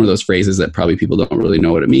 Which that's one of those phrases that probably people don't really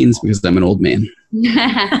know what it means, because I'm an old man.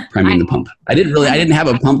 Priming the pump. I didn't have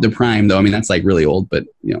a pump to prime, though. I mean, that's like really old, but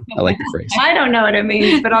I like the phrase. I don't know what it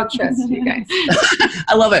means, but I'll trust you guys.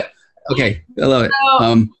 I love it. Okay. I love it.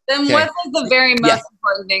 So, then what are the very most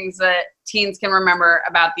important things that teens can remember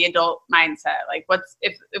about the adult mindset? Like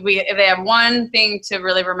if they have one thing to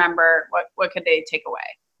really remember, what could they take away?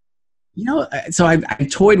 So I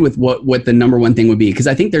toyed with what the number one thing would be, because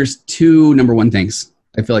I think there's two number one things.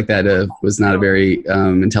 I feel like that was not a very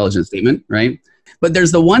intelligent statement, right? But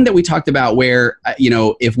there's the one that we talked about where,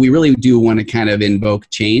 if we really do want to kind of invoke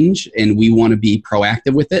change and we want to be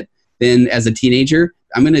proactive with it, then as a teenager,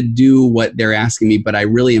 I'm going to do what they're asking me, but I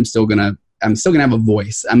really am still going to have a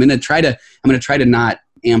voice. I'm going to try to not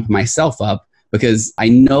amp myself up, because I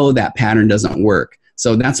know that pattern doesn't work.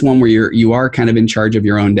 So that's one where you are kind of in charge of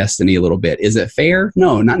your own destiny a little bit. Is it fair?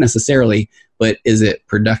 No, not necessarily. But is it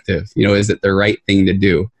productive? Is it the right thing to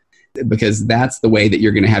do? Because that's the way that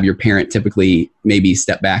you're going to have your parent typically maybe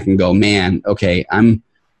step back and go, man, okay, I'm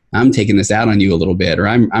taking this out on you a little bit, or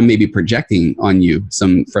I'm maybe projecting on you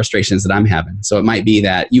some frustrations that I'm having. So it might be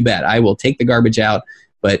that, you bet, I will take the garbage out,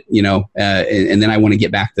 but and then I want to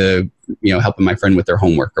get back to helping my friend with their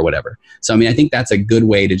homework or whatever. So I think that's a good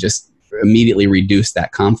way to just immediately reduce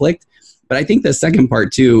that conflict. But I think the second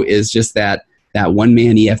part too is just that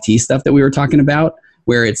one-man EFT stuff that we were talking about,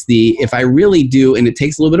 where it's if I really do, and it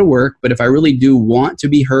takes a little bit of work, but if I really do want to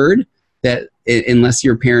be heard, that unless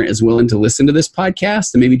your parent is willing to listen to this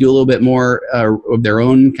podcast and maybe do a little bit more of their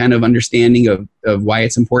own kind of understanding of why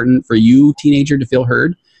it's important for you, teenager, to feel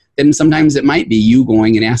heard, then sometimes it might be you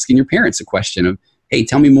going and asking your parents a question of, hey,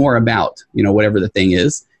 tell me more about, whatever the thing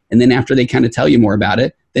is. And then after they kind of tell you more about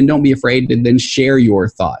it, then don't be afraid to then share your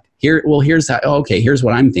thought. Here's how, here's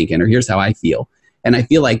what I'm thinking, or here's how I feel. And I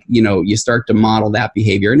feel like, you start to model that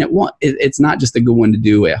behavior, and it's not just a good one to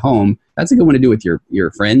do at home. That's a good one to do with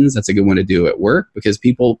your friends. That's a good one to do at work, because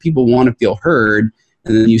people want to feel heard.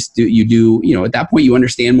 And then you do, at that point you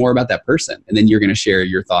understand more about that person, and then you're going to share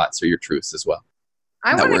your thoughts or your truths as well.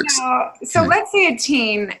 I want to know, so let's say a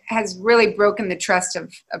teen has really broken the trust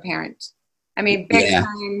of a parent. I mean, big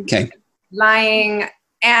time. Okay. lying,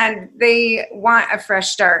 and they want a fresh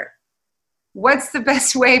start. What's the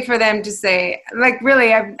best way for them to say, like,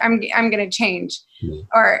 really, I'm going to change?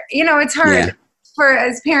 Or, it's hard for,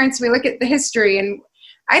 as parents, we look at the history, and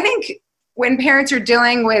I think when parents are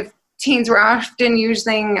dealing with teens, we're often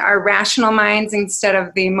using our rational minds instead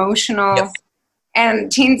of the emotional. Yep.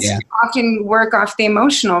 And teens often work off the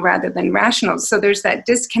emotional rather than rational. So there's that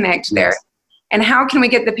disconnect there. And how can we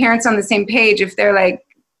get the parents on the same page if they're like,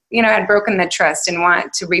 had broken the trust and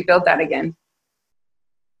want to rebuild that again?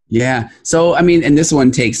 Yeah. So, I mean, and this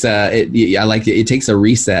one takes, I like it. It takes a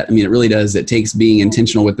reset. I mean, it really does. It takes being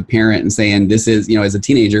intentional with the parent and saying, this is, as a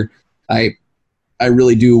teenager, I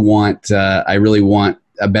really do want, I really want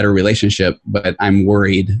a better relationship, but I'm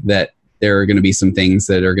worried that there are going to be some things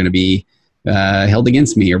that are going to be held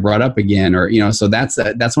against me or brought up again, or, so that's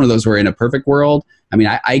one of those where in a perfect world, I mean,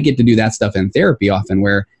 I get to do that stuff in therapy often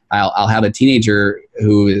where I'll have a teenager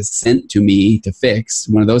who is sent to me to fix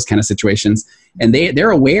one of those kind of situations. And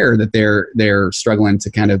they're aware that they're struggling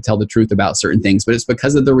to kind of tell the truth about certain things, but it's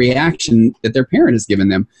because of the reaction that their parent has given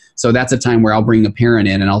them. So that's a time where I'll bring the parent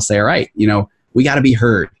in and I'll say, all right, we got to be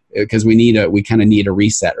heard because we kind of need a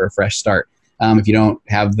reset or a fresh start. If you don't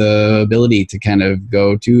have the ability to kind of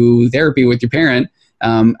go to therapy with your parent,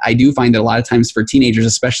 I do find that a lot of times for teenagers,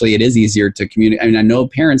 especially, it is easier to communicate. I mean, I know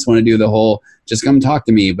parents want to do the whole, just come talk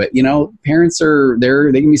to me, but parents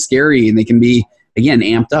they can be scary and they can be, again,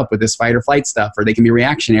 amped up with this fight or flight stuff, or they can be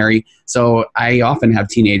reactionary. So I often have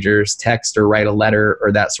teenagers text or write a letter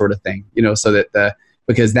or that sort of thing, so that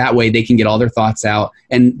because that way they can get all their thoughts out,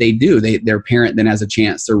 and their parent then has a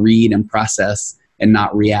chance to read and process and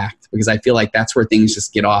not react, because I feel like that's where things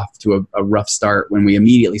just get off to a rough start when we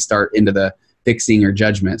immediately start into the fixing or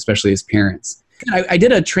judgment, especially as parents. I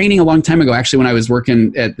did a training a long time ago, actually, when I was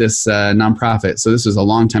working at this nonprofit. So this was a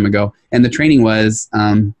long time ago. And the training was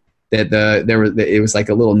it was like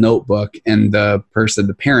a little notebook, and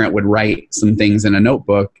the parent would write some things in a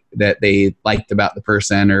notebook that they liked about the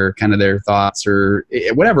person or kind of their thoughts or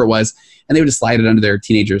whatever it was. And they would just slide it under their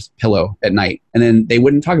teenager's pillow at night. And then they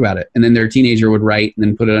wouldn't talk about it. And then their teenager would write and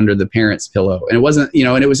then put it under the parent's pillow. And it wasn't,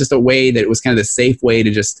 and it was just a way that it was kind of the safe way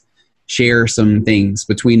to just share some things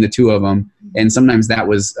between the two of them. And sometimes that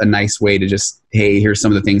was a nice way to just, hey, here's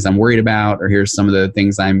some of the things I'm worried about, or here's some of the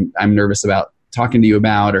things I'm nervous about talking to you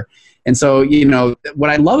about. And so, what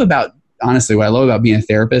I love about being a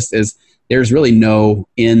therapist is there's really no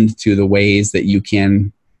end to the ways that you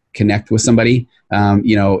can connect with somebody.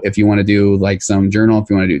 If you want to do like some journal, if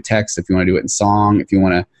you want to do text, if you want to do it in song, if you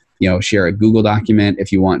want to, share a Google document,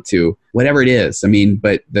 if you want to, whatever it is. I mean,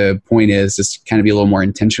 but the point is just kind of be a little more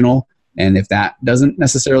intentional. And if that doesn't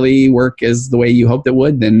necessarily work as the way you hoped it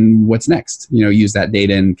would, then what's next? Use that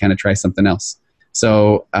data and kind of try something else.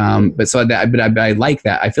 So, I like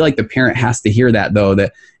that. I feel like the parent has to hear that, though,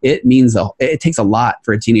 that it means it takes a lot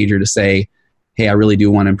for a teenager to say, hey, I really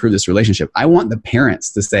do want to improve this relationship. I want the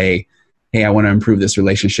parents to say, hey, I want to improve this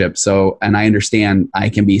relationship. So, and I understand I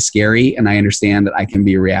can be scary, and I understand that I can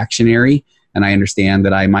be reactionary, and I understand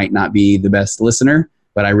that I might not be the best listener,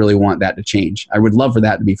 but I really want that to change. I would love for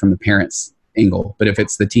that to be from the parents' angle. But if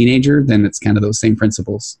it's the teenager, then it's kind of those same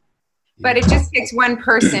principles. But it just takes one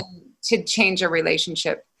person to change a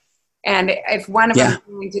relationship. And if one of them is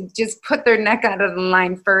going to just put their neck out of the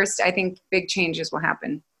line first, I think big changes will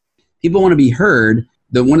happen. People want to be heard.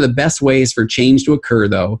 One of the best ways for change to occur,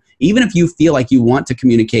 though, even if you feel like you want to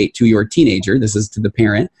communicate to your teenager, this is to the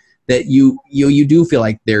parent, that you do feel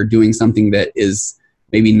like they're doing something that is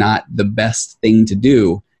maybe not the best thing to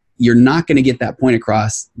do, you're not going to get that point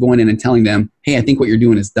across going in and telling them, hey, I think what you're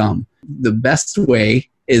doing is dumb. The best way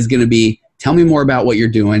is going to be, tell me more about what you're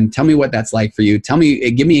doing. Tell me what that's like for you.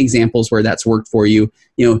 Give me examples where that's worked for you.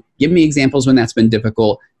 Give me examples when that's been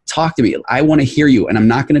difficult. Talk to me. I want to hear you, and I'm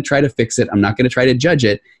not going to try to fix it. I'm not going to try to judge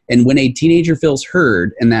it. And when a teenager feels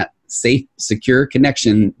heard and that safe, secure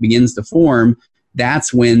connection begins to form,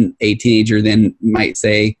 that's when a teenager then might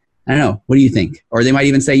say, I don't know, what do you think? Or they might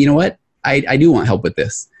even say, you know what, I do want help with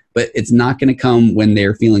this. But it's not going to come when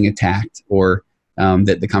they're feeling attacked, or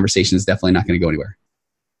that the conversation is definitely not going to go anywhere.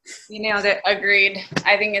 You nailed it. Agreed.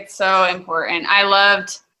 I think it's so important. I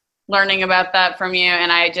loved learning about that from you,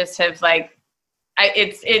 and I just have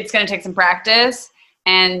it's going to take some practice.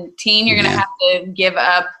 And teen, you're going to have to give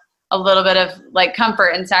up a little bit of comfort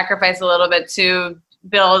and sacrifice a little bit to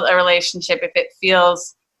build a relationship. If it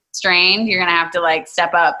feels strained, you're going to have to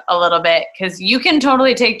step up a little bit, because you can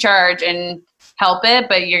totally take charge and help it,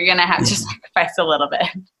 but you're going to have to sacrifice a little bit.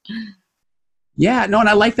 Yeah, no, and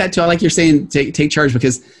I like that too. I like you're saying take charge,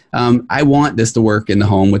 because I want this to work in the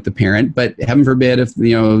home with the parent, but heaven forbid if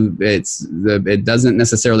it doesn't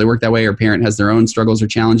necessarily work that way, or parent has their own struggles or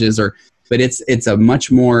challenges, but it's a much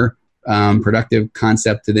more productive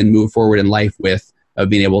concept to then move forward in life with, of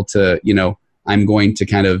being able to, I'm going to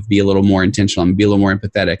kind of be a little more intentional. I'm going to be a little more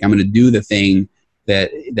empathetic. I'm going to do the thing that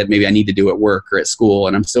maybe I need to do at work or at school,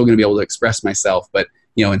 and I'm still going to be able to express myself, but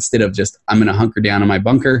instead of just, I'm going to hunker down in my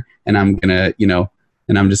bunker and I'm going to,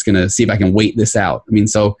 and I'm just going to see if I can wait this out. I mean,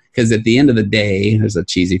 so, because at the end of the day, there's a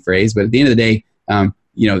cheesy phrase, but at the end of the day,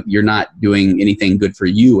 you're not doing anything good for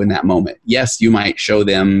you in that moment. Yes, you might show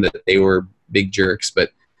them that they were big jerks,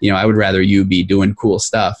 but, I would rather you be doing cool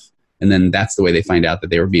stuff. And then that's the way they find out that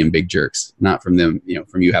they were being big jerks, not from them,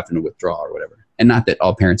 from you having to withdraw or whatever. And not that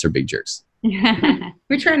all parents are big jerks.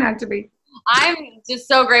 We try not to be. I'm just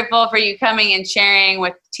so grateful for you coming and sharing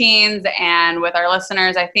with teens and with our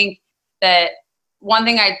listeners. I think that one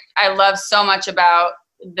thing I love so much about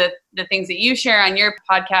the things that you share on your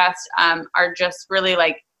podcast are just really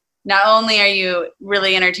like, not only are you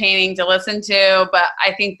really entertaining to listen to, but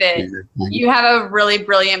I think that you have a really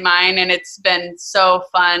brilliant mind, and it's been so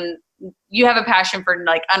fun. You have a passion for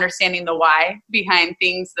like understanding the why behind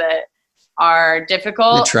things that are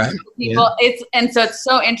difficult for people. Yeah. So it's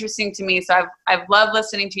so interesting to me. So I've loved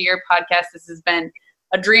listening to your podcast. This has been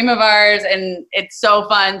a dream of ours, and it's so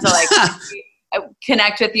fun to like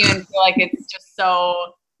connect with you and feel like it's just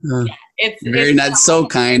so. It's very that's so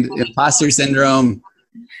kind. Imposter syndrome.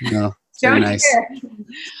 No, it's very nice.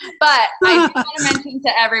 But I just want to mention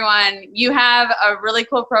to everyone, you have a really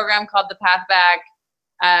cool program called The Path Back.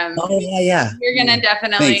 You're gonna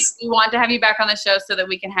definitely. We want to have you back on the show so that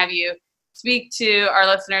we can have you speak to our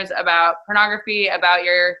listeners about pornography, about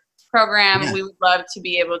your program. Yeah. We would love to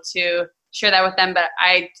be able to share that with them. But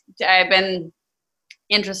I've been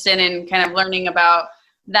interested in kind of learning about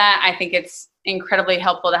that. I think it's incredibly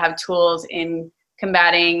helpful to have tools in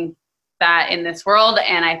combating that in this world.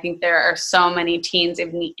 And I think there are so many teens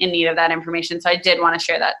in need of that information. So I did want to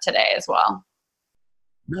share that today as well.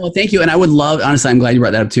 No, thank you. And I would love, honestly, I'm glad you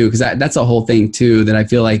brought that up too, because that's a whole thing too, that I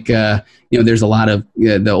feel like, there's a lot of,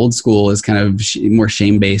 the old school is kind of more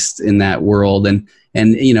shame-based in that world. And I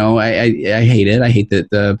hate it. I hate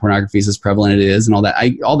that the pornography is as prevalent as it is and all that,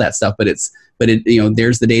 all that stuff, but there's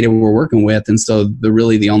the data we're working with. And so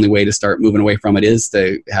the only way to start moving away from it is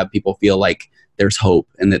to have people feel like there's hope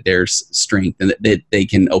and that there's strength and that they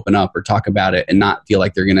can open up or talk about it and not feel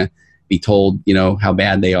like they're going to be told, how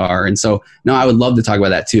bad they are. And so, no, I would love to talk about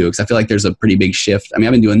that too, because I feel like there's a pretty big shift. I mean,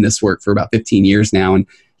 I've been doing this work for about 15 years now. And,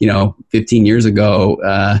 15 years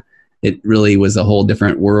ago, it really was a whole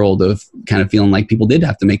different world of kind of feeling like people did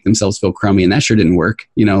have to make themselves feel crummy, and that sure didn't work,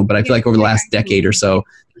 but I feel like over the last decade or so,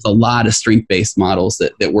 there's a lot of strength-based models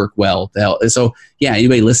that work well to help. So yeah,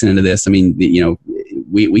 anybody listening to this, I mean,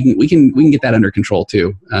 we can get that under control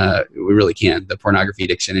too. We really can. The pornography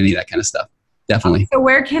addiction, any of that kind of stuff. Definitely. So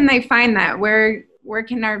where can they find that? Where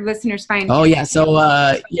can our listeners find Oh, yeah.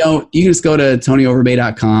 So, you can just go to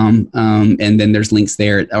tonyoverbay.com, and then there's links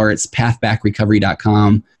there, or it's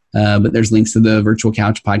pathbackrecovery.com. But there's links to the Virtual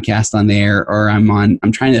Couch podcast on there, or I'm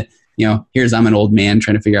trying to, I'm an old man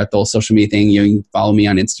trying to figure out the whole social media thing. You can follow me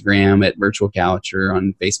on Instagram at Virtual Couch, or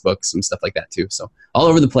on Facebook, some stuff like that too. So all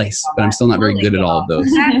over the place, but I'm still not very good at all of those.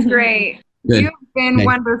 That's great. Good. You've been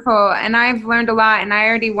wonderful, and I've learned a lot, and I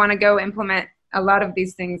already want to go implement a lot of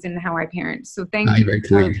these things in how I parent. So thank you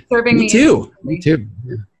for serving me. Me too.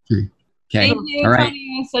 Yeah. Okay. Thank you, all right.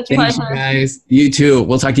 Tony. Such a pleasure. You guys. You too.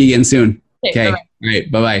 We'll talk to you again soon. Okay. All right.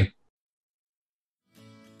 Bye-bye.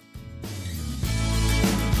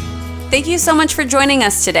 Thank you so much for joining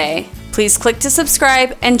us today. Please click to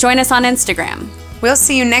subscribe and join us on Instagram. We'll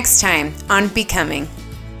see you next time on Becoming.